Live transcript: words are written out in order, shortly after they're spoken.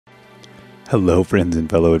Hello, friends and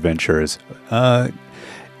fellow adventurers.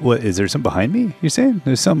 What, is there something behind me, you're saying?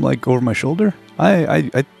 There's something, like, over my shoulder?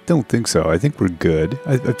 I don't think so. I think we're good.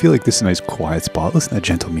 I feel like this is a nice, quiet spot. Listen to that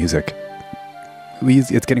gentle music.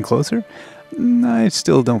 It's getting closer? I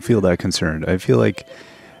still don't feel that concerned. I feel like,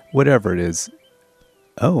 whatever it is...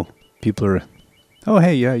 Oh, people are... Oh,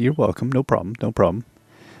 hey, yeah, you're welcome. No problem, no problem.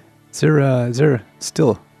 Is there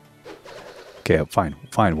still... Okay, fine,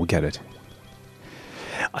 we'll get it.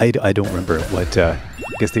 I don't remember what, I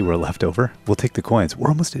guess they were left over. We'll take the coins. We're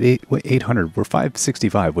almost at 800. We're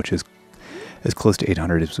 565, which is as close to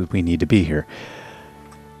 800 as we need to be here.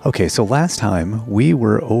 Okay, so last time we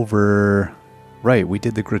were over... Right, we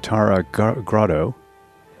did the Gadara grotto.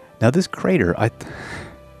 Now this crater,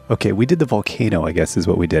 okay, we did the volcano, I guess is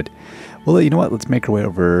what we did. Well, you know what? Let's make our way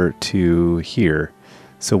over to here.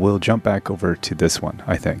 So we'll jump back over to this one,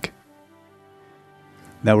 I think.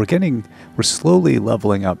 Now we're slowly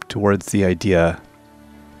leveling up towards the idea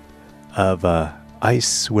of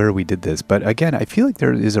ice where we did this. But again, I feel like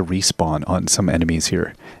there is a respawn on some enemies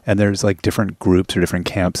here. And there's like different groups or different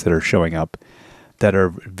camps that are showing up that are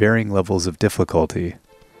varying levels of difficulty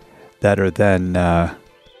that are then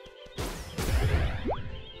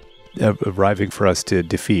arriving for us to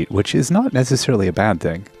defeat, which is not necessarily a bad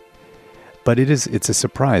thing. But it's a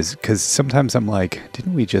surprise, because sometimes I'm like,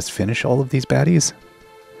 didn't we just finish all of these baddies?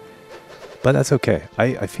 But that's okay.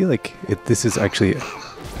 I feel like this is actually...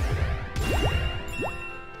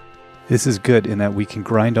 This is good in that we can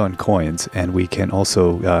grind on coins, and we can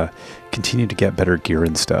also continue to get better gear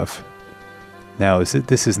and stuff. Now,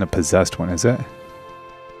 this isn't a possessed one, is it?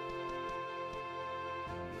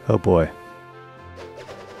 Oh boy.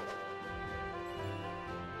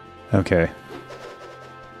 Okay.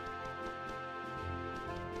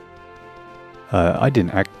 I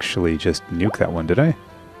didn't actually just nuke that one, did I?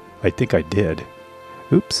 I think I did.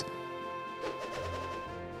 Oops.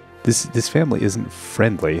 This family isn't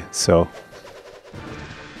friendly, so...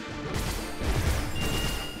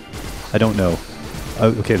 I don't know.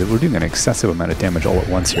 Okay, we're doing an excessive amount of damage all at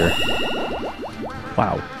once here.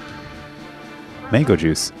 Wow. Mango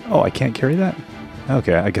juice. Oh, I can't carry that?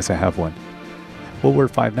 Okay, I guess I have one. Well, we're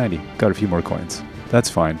 590. Got a few more coins.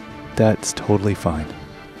 That's fine. That's totally fine.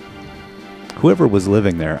 Whoever was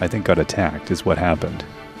living there, I think, got attacked, is what happened.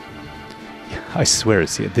 I swear,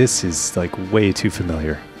 see, this is, like, way too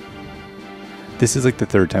familiar. This is, like, the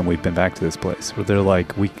third time we've been back to this place, where they're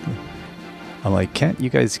like, I'm like, can't you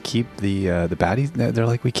guys keep the baddies? They're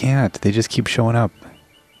like, we can't. They just keep showing up.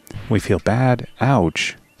 We feel bad.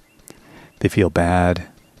 Ouch. They feel bad.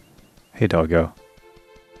 Hey, doggo.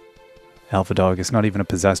 Alpha dog. It's not even a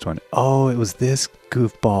possessed one. Oh, it was this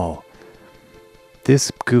goofball.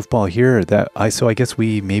 This goofball here so I guess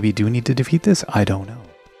we maybe do need to defeat this? I don't know.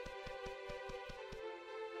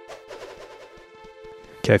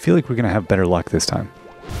 Okay, I feel like we're going to have better luck this time.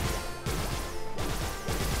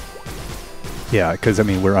 Yeah, because, I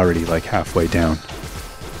mean, we're already, like, halfway down.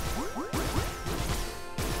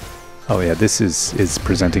 Oh, yeah, this is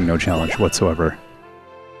presenting no challenge whatsoever.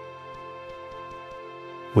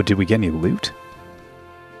 What, did we get any loot?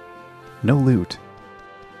 No loot.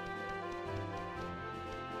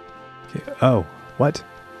 Okay, oh, what?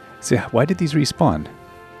 See, why did these respawn?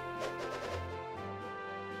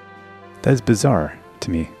 That is bizarre to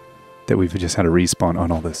me, that we've just had a respawn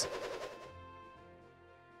on all this.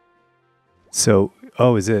 So,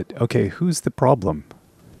 oh, is it... Okay, who's the problem?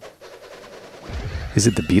 Is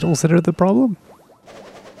it the beetles that are the problem?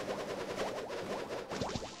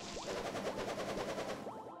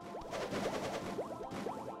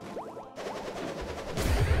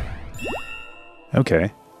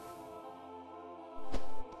 Okay.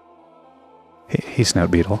 Hey, Snout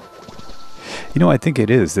Beetle. You know, I think it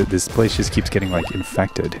is that this place just keeps getting, like,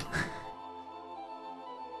 infected.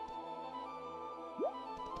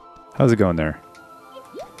 How's it going there?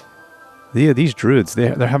 Yeah, these druids,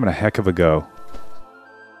 they're having a heck of a go.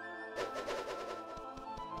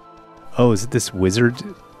 Oh, is it this wizard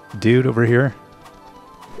dude over here?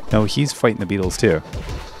 No, he's fighting the beetles too.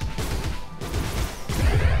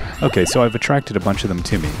 Okay, so I've attracted a bunch of them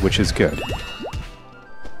to me, which is good.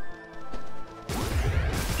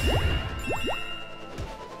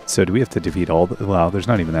 So do we have to defeat all the... Well, there's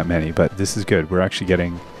not even that many, but this is good. We're actually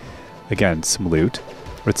getting, again, some loot.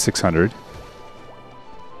 We're at 600.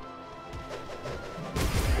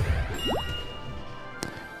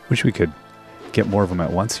 Wish we could get more of them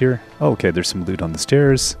at once here. Oh, okay, there's some loot on the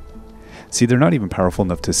stairs. See, they're not even powerful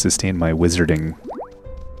enough to sustain my wizarding.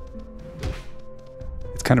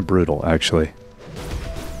 It's kind of brutal, actually.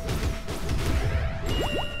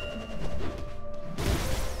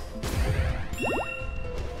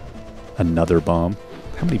 Another bomb.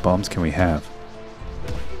 How many bombs can we have?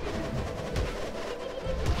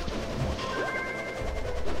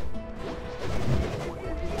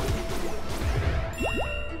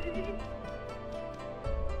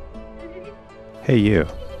 Hey, you.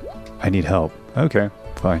 I need help. Okay,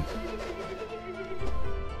 fine.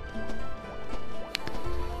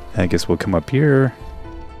 I guess we'll come up here.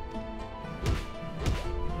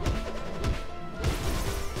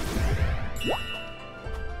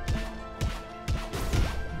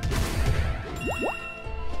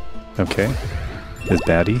 Okay. This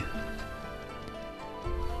baddie.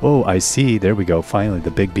 Oh, I see. There we go. Finally,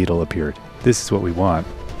 the big beetle appeared. This is what we want.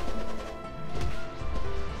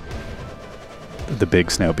 The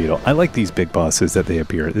big snout beetle. I like these big bosses that they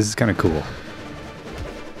appear. This is kind of cool.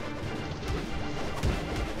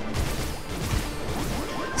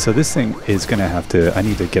 So this thing is going to have to... I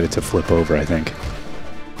need to get it to flip over, I think.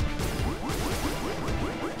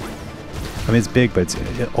 I mean, it's big, but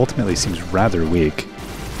it ultimately seems rather weak.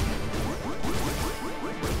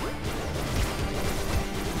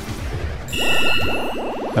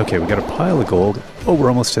 Okay, we got a pile of gold. Oh, we're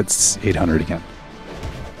almost at 800 again.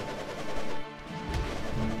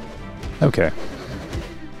 Okay.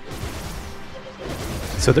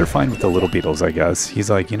 So they're fine with the little beetles, I guess. He's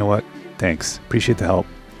like, you know what? Thanks. Appreciate the help.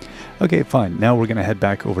 Okay, fine. Now we're going to head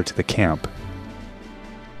back over to the camp.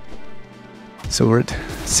 So we're at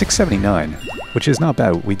 679, which is not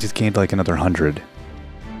bad. We just gained like another 100.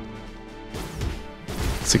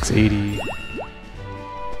 680.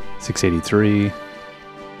 683.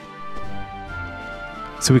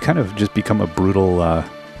 So we kind of just become a brutal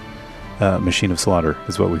machine of slaughter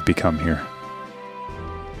is what we've become here.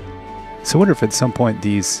 So I wonder if at some point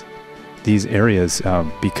these areas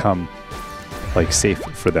become like safe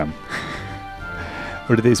for them.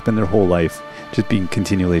 Or do they spend their whole life just being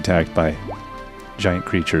continually attacked by giant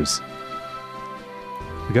creatures?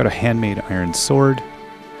 We got a handmade iron sword.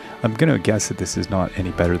 I'm going to guess that this is not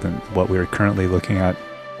any better than what we're currently looking at.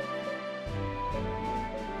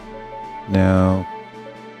 No.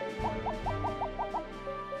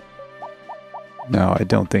 No, I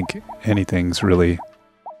don't think anything's really...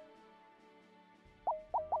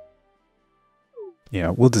 Yeah,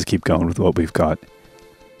 we'll just keep going with what we've got.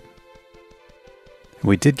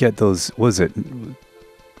 We did get those, was it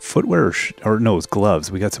footwear or no, it was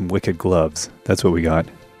gloves. We got some wicked gloves. That's what we got.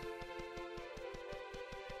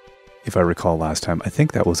 If I recall last time, I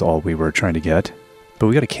think that was all we were trying to get. But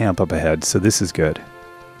we got a camp up ahead, so this is good.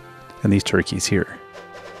 And these turkeys here.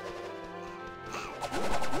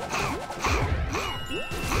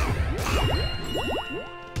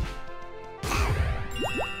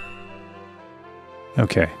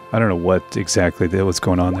 Okay, I don't know what exactly was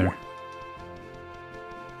going on there.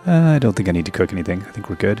 I don't think I need to cook anything. I think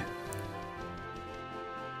we're good.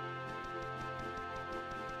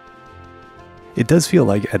 It does feel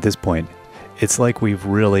like at this point, it's like we've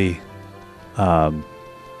really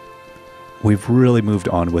moved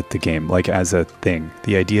on with the game, like as a thing.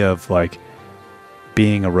 The idea of like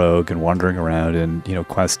being a rogue and wandering around and, you know,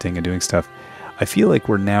 questing and doing stuff. I feel like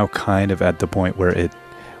we're now kind of at the point where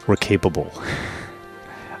we're capable.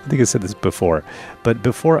 I think I said this before, but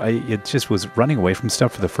before it just was running away from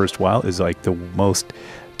stuff for the first while is like the most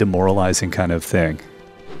demoralizing kind of thing.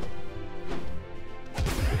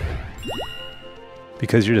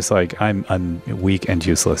 Because you're just like, I'm weak and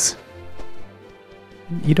useless.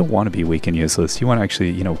 You don't want to be weak and useless. You want to actually,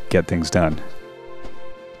 you know, get things done.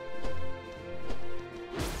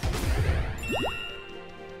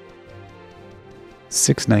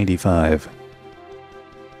 $6.95.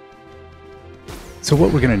 So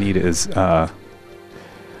what we're going to need is, we're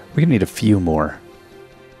going to need a few more.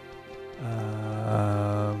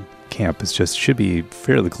 Camp is should be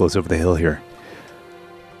fairly close over the hill here.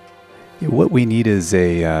 What we need is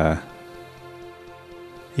a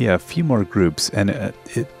few more groups, and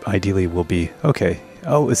it ideally will be, okay.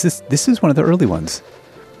 Oh, this is one of the early ones.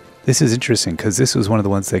 This is interesting, because this was one of the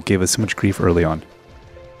ones that gave us so much grief early on.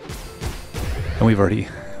 And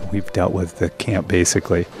we've dealt with the camp,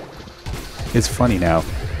 basically. It's funny now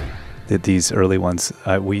that these early ones,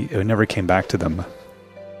 we never came back to them.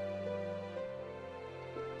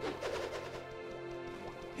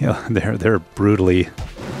 Yeah, they're brutally...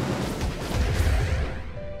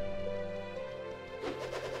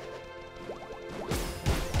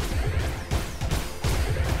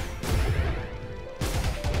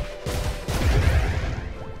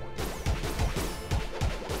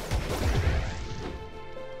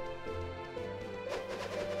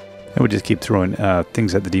 I would just keep throwing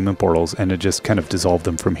things at the demon portals, and it just kind of dissolved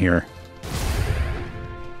them from here.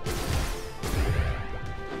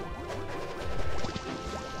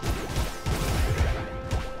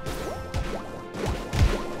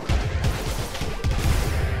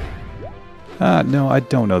 No, I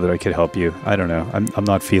don't know that I could help you. I don't know. I'm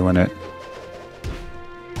not feeling it.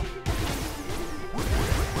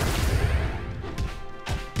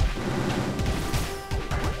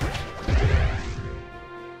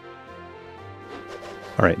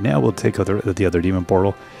 All right, now we'll take the other demon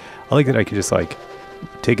portal. I like that I could just like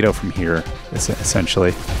take it out from here,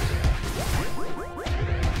 essentially.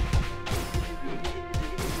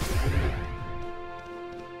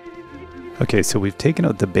 Okay, so we've taken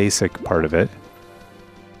out the basic part of it.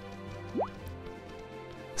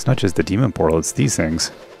 It's not just the demon portal, it's these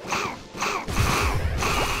things.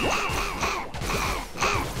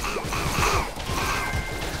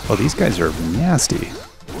 Oh, these guys are nasty.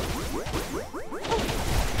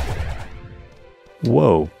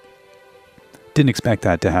 Whoa. Didn't expect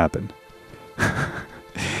that to happen.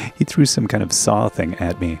 He threw some kind of saw thing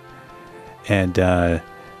at me and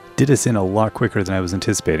did us in a lot quicker than I was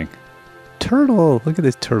anticipating. Turtle! Look at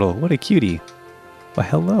this turtle. What a cutie. Well,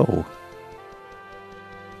 hello.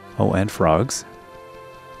 Oh, and frogs.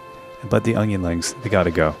 But the onionlings, they gotta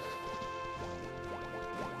go.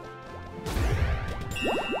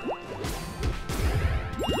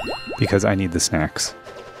 Because I need the snacks.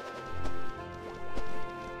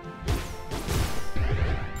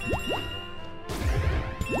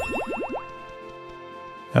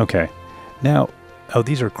 Okay. Now, oh,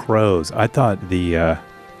 these are crows. I thought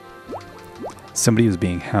somebody was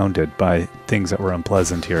being hounded by things that were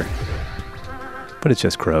unpleasant here. But it's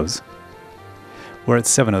just crows. We're at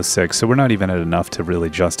 706, so we're not even at enough to really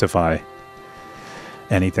justify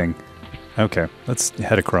anything. Okay, let's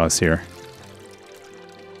head across here.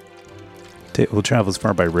 We'll travel as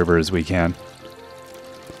far by river as we can.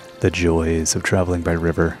 The joys of traveling by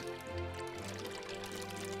river.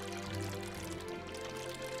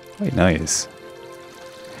 Quite nice.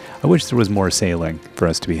 I wish there was more sailing for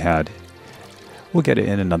us to be had. We'll get it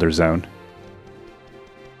in another zone.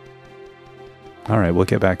 Alright, we'll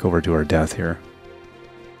get back over to our death here.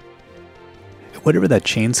 Whatever that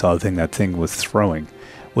chainsaw thing that thing was throwing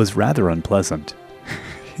was rather unpleasant.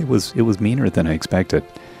 It was meaner than I expected.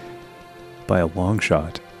 By a long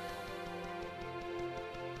shot.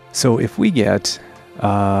 So if we get...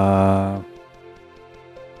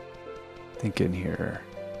 thinking here...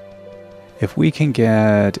 If we can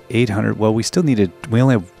get 800, well, we still needed. We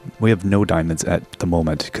have no diamonds at the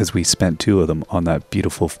moment because we spent 2 of them on that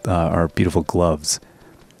beautiful, our beautiful gloves.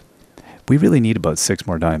 We really need about 6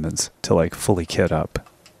 more diamonds to like fully kit up.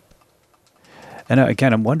 And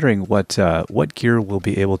again, I'm wondering what gear we'll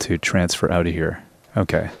be able to transfer out of here.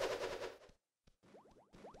 Okay.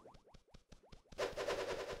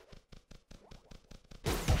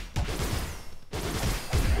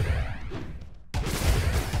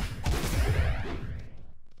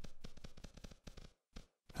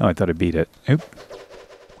 Oh, I thought I beat it. Oop.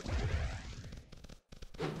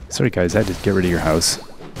 Sorry guys, I had to get rid of your house.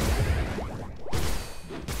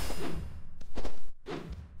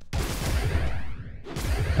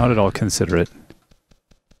 Not at all considerate.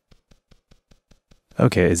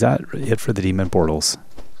 Okay, is that it for the demon portals?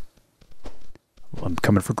 I'm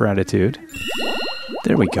coming for gratitude.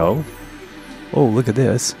 There we go. Oh, look at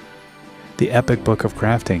this. The Epic Book of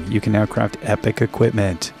Crafting. You can now craft epic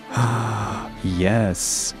equipment.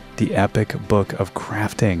 Yes, the Epic Book of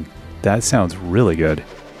Crafting. That sounds really good.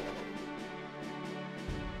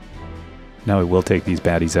 Now we will take these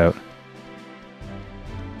baddies out.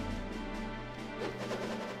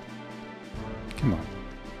 Come on.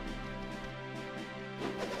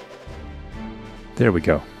 There we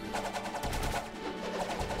go.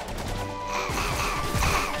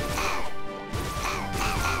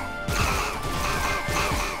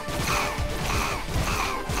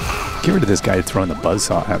 Get rid of this guy throwing the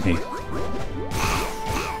buzzsaw at me.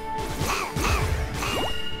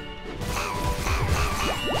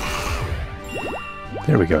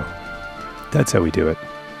 There we go. That's how we do it.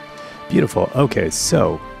 Beautiful. Okay,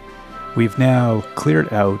 so we've now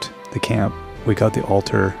cleared out the camp. We got the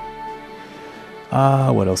altar.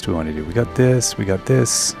 What else do we want to do? We got this. We got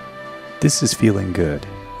this. This is feeling good.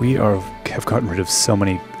 We have gotten rid of so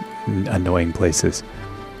many annoying places.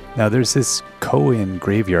 Now there's this Cohen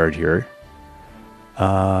graveyard here.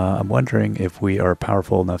 I'm wondering if we are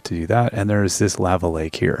powerful enough to do that. And there's this lava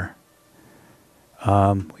lake here.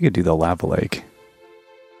 We could do the lava lake.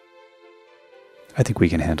 I think we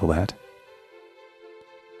can handle that.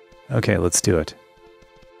 Okay, let's do it.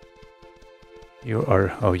 You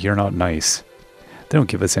are... Oh, you're not nice. They don't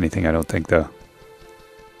give us anything, I don't think, though.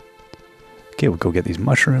 Okay, we'll go get these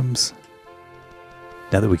mushrooms.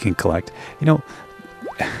 Now that we can collect... You know...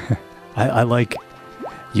 I like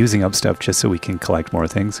using up stuff just so we can collect more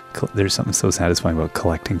things. There's something so satisfying about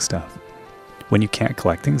collecting stuff. when you can't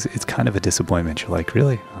collect things, it's kind of a disappointment. You're like,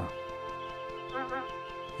 really? Oh.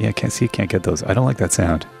 Yeah, I can't get those. I don't like that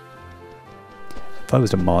sound. If I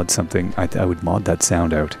was to mod something, I would mod that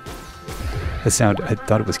sound out. The sound, I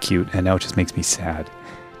thought it was cute, and now it just makes me sad.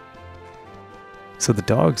 So the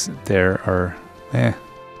dogs there are, eh.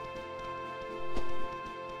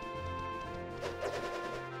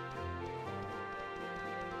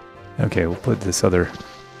 Okay, we'll put this other...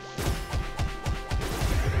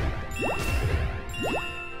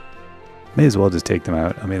 May as well just take them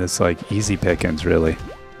out. I mean, it's like easy pickings, really.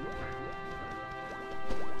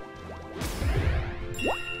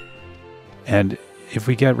 And if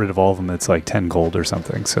we get rid of all of them, it's like 10 gold or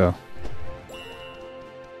something, so...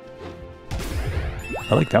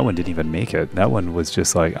 I like that one didn't even make it. That one was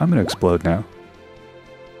just like, I'm gonna explode now.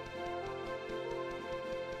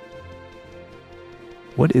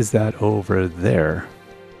 What is that over there?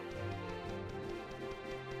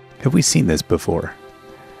 Have we seen this before?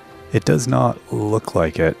 It does not look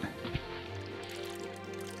like it.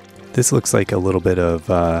 This looks like a little bit of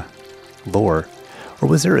lore. Or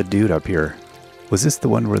was there a dude up here? Was this the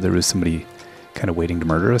one where there was somebody kind of waiting to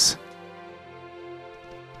murder us?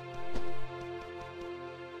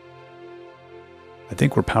 I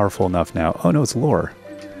think we're powerful enough now. Oh no, it's lore.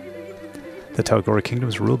 The Talgora Kingdom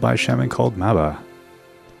is ruled by a shaman called Maba.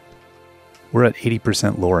 We're at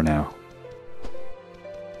 80% lore now.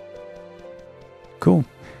 Cool.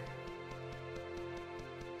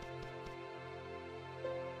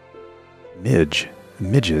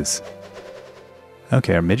 Midges.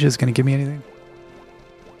 Okay, are midges gonna give me anything?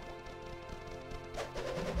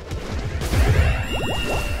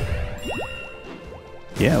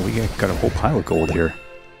 Yeah, we got a whole pile of gold here.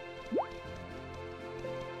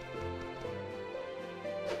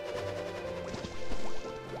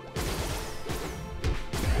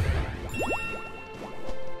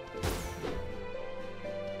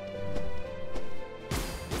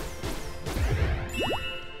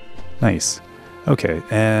 Nice. Okay,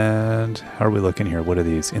 and how are we looking here? What are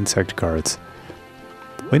these? Insect cards.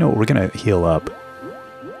 Wait, no, we're going to heal up.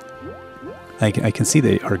 I can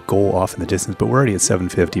see our goal off in the distance, but we're already at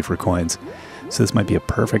 750 for coins. So this might be a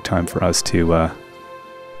perfect time for us to... Oh,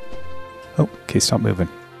 okay, stop moving.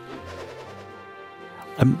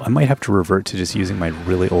 I might have to revert to just using my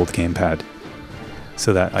really old gamepad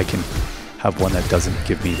so that I can have one that doesn't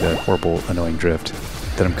give me the horrible, annoying drift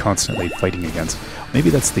that I'm constantly fighting against. Maybe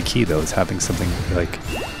that's the key, though, is having something like,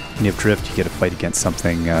 when you have drift, you get to fight against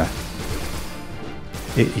something, you got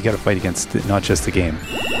to fight against not just the game.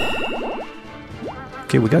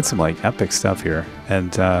 Okay, we got some, like, epic stuff here,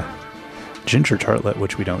 and ginger tartlet,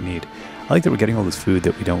 which we don't need. I like that we're getting all this food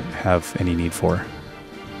that we don't have any need for,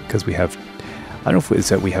 because we have, I don't know if it's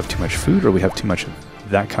that we have too much food or we have too much of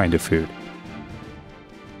that kind of food.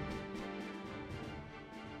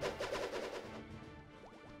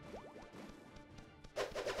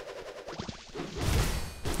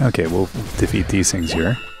 Okay, we'll defeat these things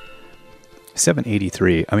here.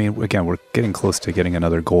 783. I mean, again, we're getting close to getting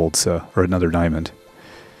another gold, so, or another diamond.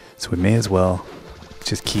 So we may as well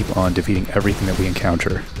just keep on defeating everything that we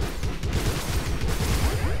encounter.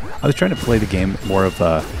 I was trying to play the game more of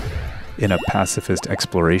in a pacifist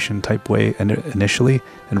exploration type way initially,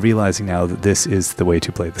 and realizing now that this is the way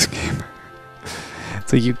to play this game.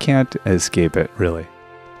 So you can't escape it, really.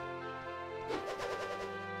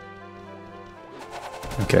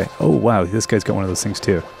 Okay. Oh, wow. This guy's got one of those things,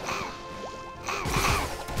 too.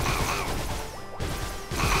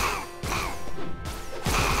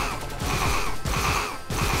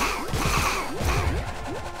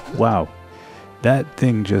 Wow. That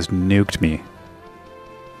thing just nuked me.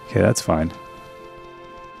 Okay, that's fine.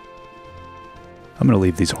 I'm going to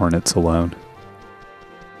leave these hornets alone.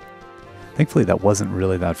 Thankfully, that wasn't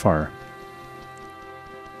really that far.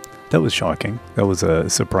 That was shocking. That was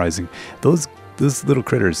surprising. Those little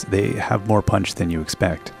critters, they have more punch than you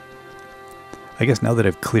expect. I guess now that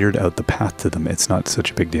I've cleared out the path to them, it's not such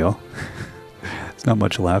a big deal. There's not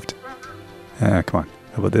much left. Come on.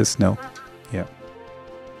 How about this? No? Yeah.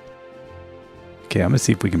 Okay, I'm going to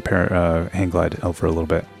see if we can hang glide out for a little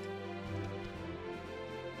bit.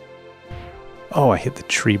 Oh, I hit the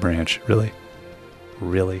tree branch. Really?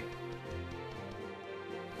 Really?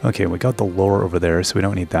 Okay, we got the lore over there, so we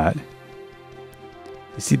don't need that.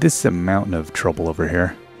 You see, this is a mountain of trouble over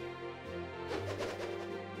here.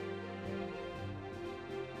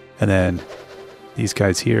 And then these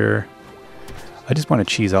guys here. I just want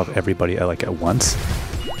to cheese off everybody like at once.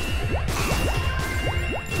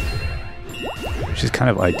 Which is kind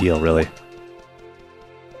of ideal, really.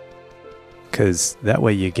 Because that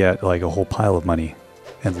way you get like a whole pile of money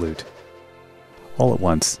and loot. All at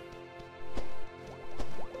once.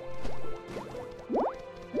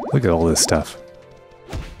 Look at all this stuff.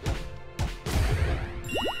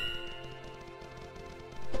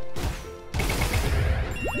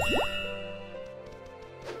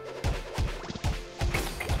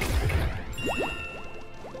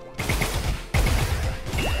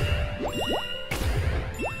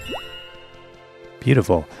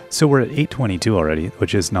 Beautiful. So we're at 822 already,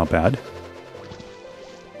 which is not bad.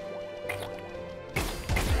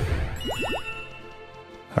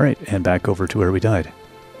 Alright, and back over to where we died.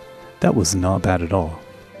 That was not bad at all.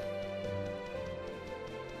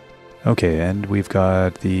 Okay, and we've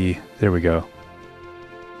got the... There we go.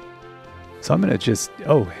 So I'm going to just...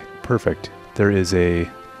 Oh, perfect. There is a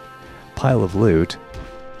pile of loot.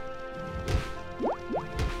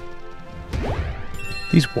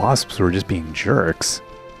 These wasps were just being jerks.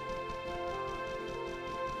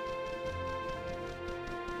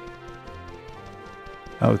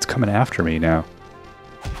 Oh, it's coming after me now.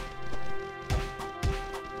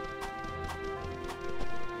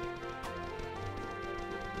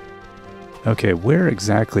 Okay, where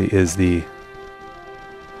exactly is the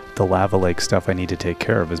lava lake stuff I need to take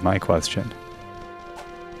care of is my question.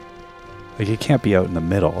 Like, it can't be out in the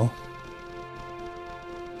middle.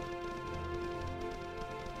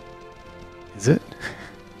 Is it?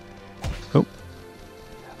 Oh.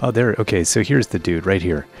 Oh, there. Okay, so here's the dude right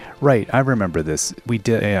here. Right, I remember this. We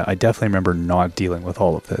did. I definitely remember not dealing with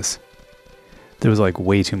all of this. There was like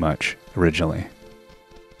way too much originally.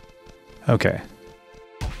 Okay.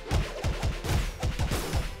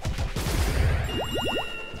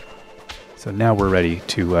 So now we're ready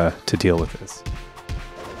to deal with this.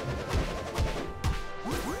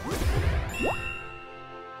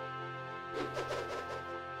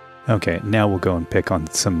 Okay, now we'll go and pick on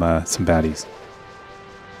some baddies.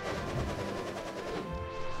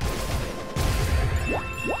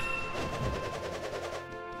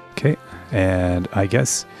 Okay, and I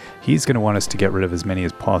guess he's going to want us to get rid of as many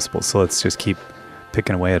as possible, so let's just keep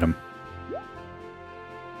picking away at him.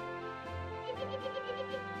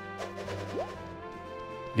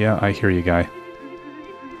 Yeah, I hear you, guy.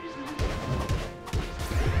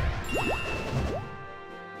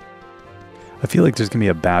 I feel like there's going to be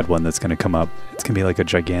a bad one that's going to come up. It's going to be like a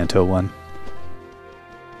giganto one.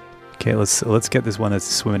 Okay, let's get this one that's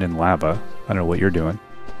swimming in lava. I don't know what you're doing.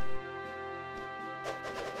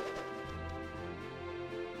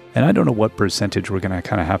 And I don't know what percentage we're going to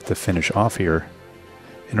kind of have to finish off here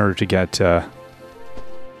in order to get the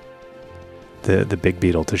big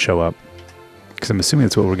beetle to show up. Because I'm assuming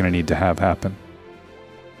that's what we're going to need to have happen.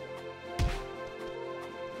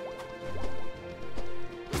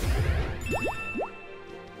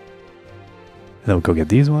 And then we'll go get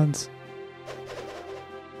these ones.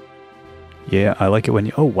 Yeah, I like it when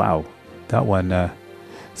you... Oh, wow. That one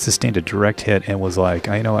sustained a direct hit and was like,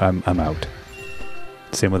 you know what, I'm out.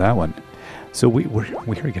 Same with that one. So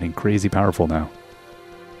we're getting crazy powerful now.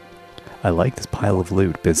 I like this pile of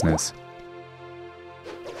loot business.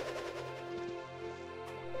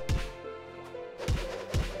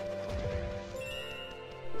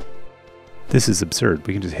 This is absurd.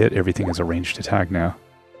 We can just hit everything as a ranged attack now.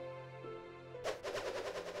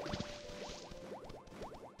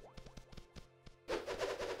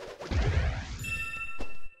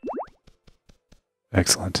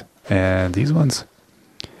 Excellent. And these ones?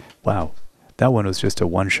 Wow. That one was just a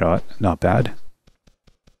one-shot. Not bad.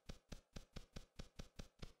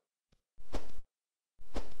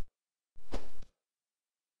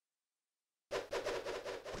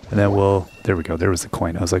 And then we'll... There we go. There was the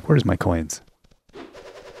coin. I was like, where's my coins?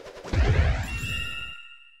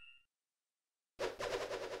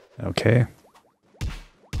 Okay.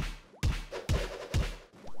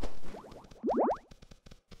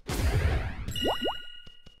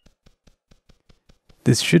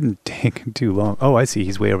 This shouldn't take too long. Oh, I see.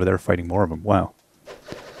 He's way over there fighting more of them. Wow.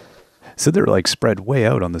 So they're like spread way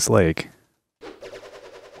out on this lake.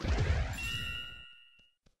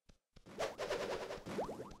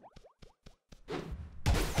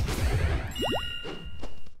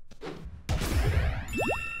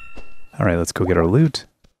 Alright, let's go get our loot.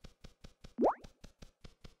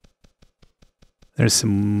 There's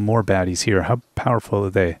some more baddies here. How powerful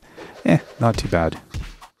are they? Not too bad.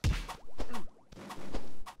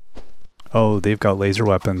 Oh, they've got laser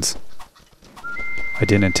weapons. I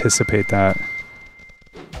didn't anticipate that.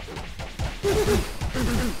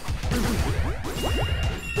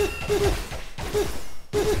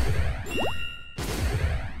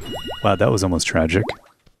 Wow, that was almost tragic.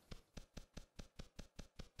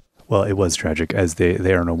 Well, it was tragic, as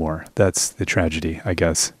they are no more. That's the tragedy, I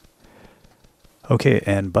guess. Okay,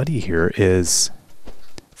 and Buddy here is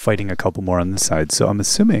fighting a couple more on this side, so I'm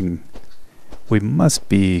assuming We must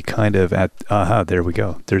be kind of at... Aha, there we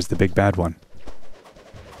go. There's the big bad one.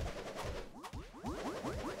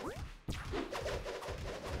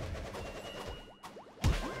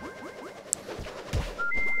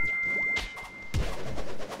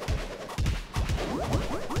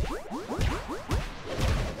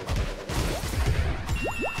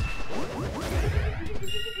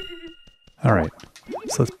 Alright,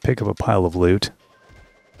 so let's pick up a pile of loot.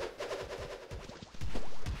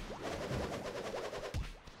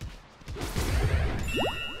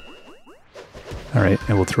 Alright,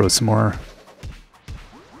 and we'll throw some more.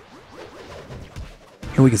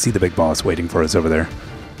 And we can see the big boss waiting for us over there.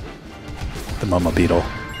 The mama beetle.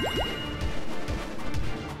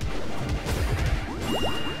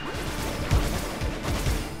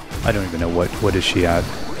 I don't even know what is she at.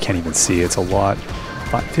 Can't even see. It's a lot.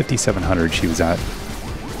 5,700 she was at.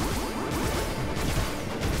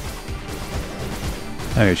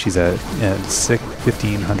 Okay, she's at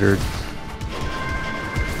 1,500.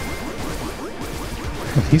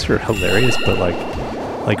 These are hilarious, but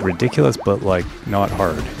like ridiculous, but like not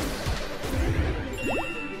hard.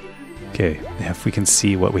 Okay, if we can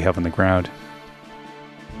see what we have on the ground.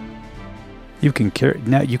 You can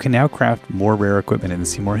now craft more rare equipment in the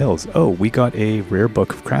Seymour Hills. Oh, we got a rare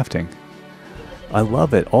book of crafting. I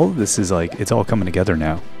love it. All of this is like, it's all coming together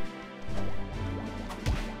now.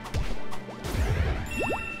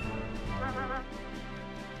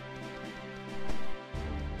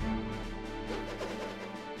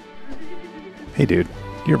 Hey dude,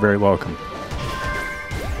 you're very welcome.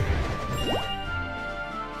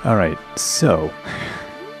 Alright, so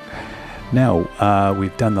now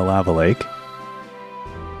we've done the lava lake.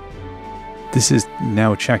 This is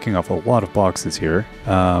now checking off a lot of boxes here.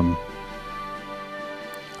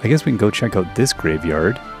 I guess we can go check out this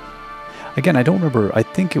graveyard. Again, I don't remember. I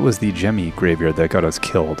think it was the Gemmy graveyard that got us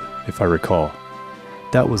killed, if I recall.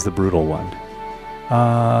 That was the brutal one.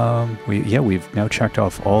 We've now checked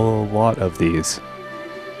off a lot of these.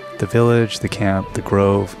 The village, the camp, the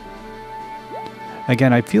grove.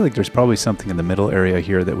 Again, I feel like there's probably something in the middle area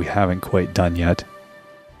here that we haven't quite done yet.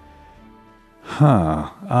 Huh.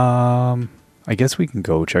 I guess we can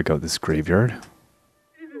go check out this graveyard.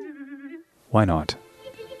 Why not?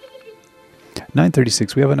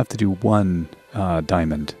 936, we have enough to do one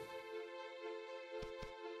diamond.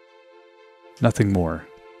 Nothing more.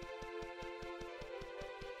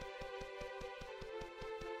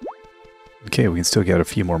 Okay, we can still get a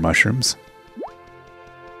few more mushrooms.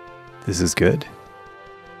 This is good.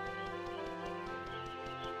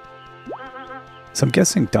 So I'm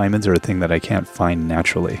guessing diamonds are a thing that I can't find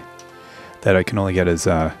naturally. That I can only get as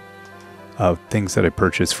things that I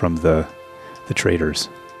purchase from the traders.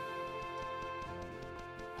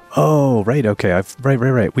 Oh, right, okay.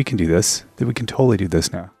 Right. We can do this. We can totally do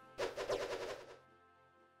this now.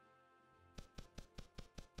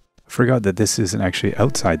 I forgot that this is an actually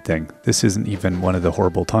outside thing. This isn't even one of the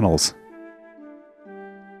horrible tunnels.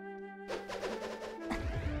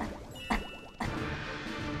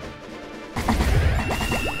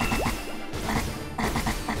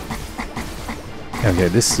 Okay,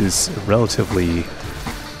 this is relatively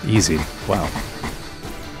easy. Wow.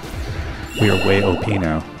 We are way OP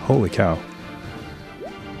now. Holy cow.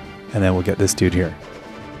 And then we'll get this dude here.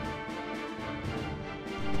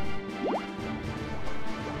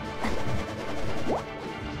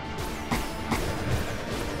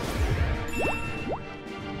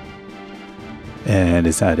 And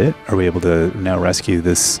is that it? Are we able to now rescue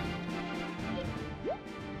this?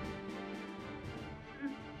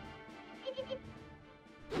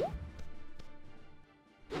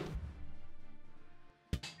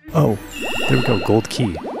 Oh, there we go, gold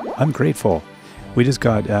key. I'm grateful. We just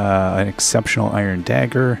got an exceptional iron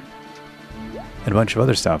dagger and a bunch of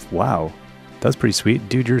other stuff. Wow, that's pretty sweet.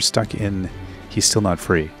 Dude, you're stuck in... He's still not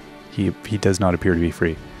free. He does not appear to be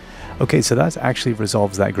free. Okay, so that actually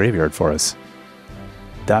resolves that graveyard for us.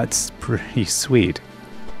 That's pretty sweet.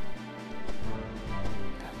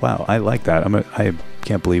 Wow, I like that. I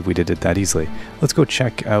can't believe we did it that easily. Let's go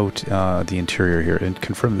check out the interior here and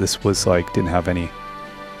confirm this was like, didn't have any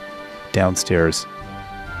downstairs.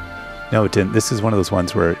 No, it didn't. This is one of those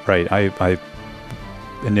ones where, right, I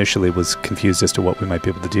initially was confused as to what we might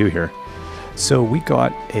be able to do here. So we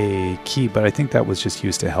got a key, but I think that was just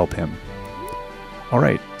used to help him. All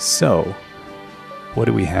right, so what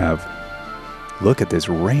do we have? Look at this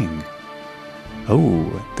ring.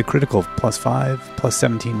 Oh, the critical +5,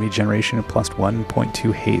 +17 regeneration, and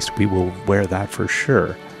 +1.2 haste. We will wear that for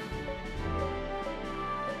sure.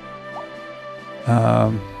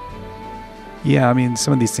 Yeah, I mean,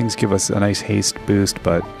 some of these things give us a nice haste boost,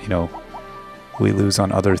 but, you know, we lose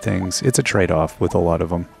on other things. It's a trade-off with a lot of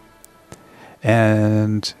them.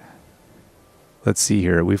 And let's see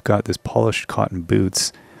here. We've got this polished cotton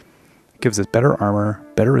boots. It gives us better armor,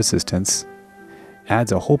 better resistance,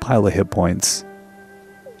 adds a whole pile of hit points.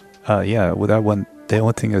 Yeah, with that one, the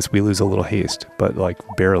only thing is we lose a little haste, but like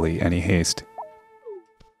barely any haste.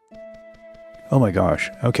 Oh my gosh.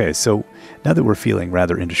 Okay, so now that we're feeling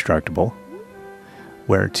rather indestructible,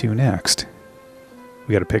 where to next?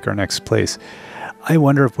 We got to pick our next place. I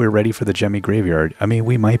wonder if we're ready for the Gemmy Graveyard. I mean,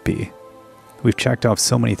 we might be. We've checked off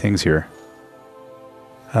so many things here.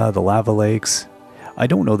 The lava lakes. I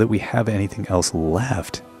don't know that we have anything else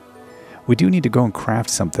left. We do need to go and craft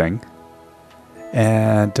something.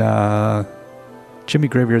 And Gemmy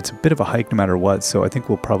Graveyard's a bit of a hike no matter what, so I think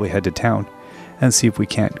we'll probably head to town and see if we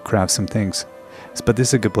can't craft some things. But this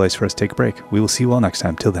is a good place for us to take a break. We will see you all next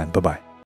time. Till then, bye-bye.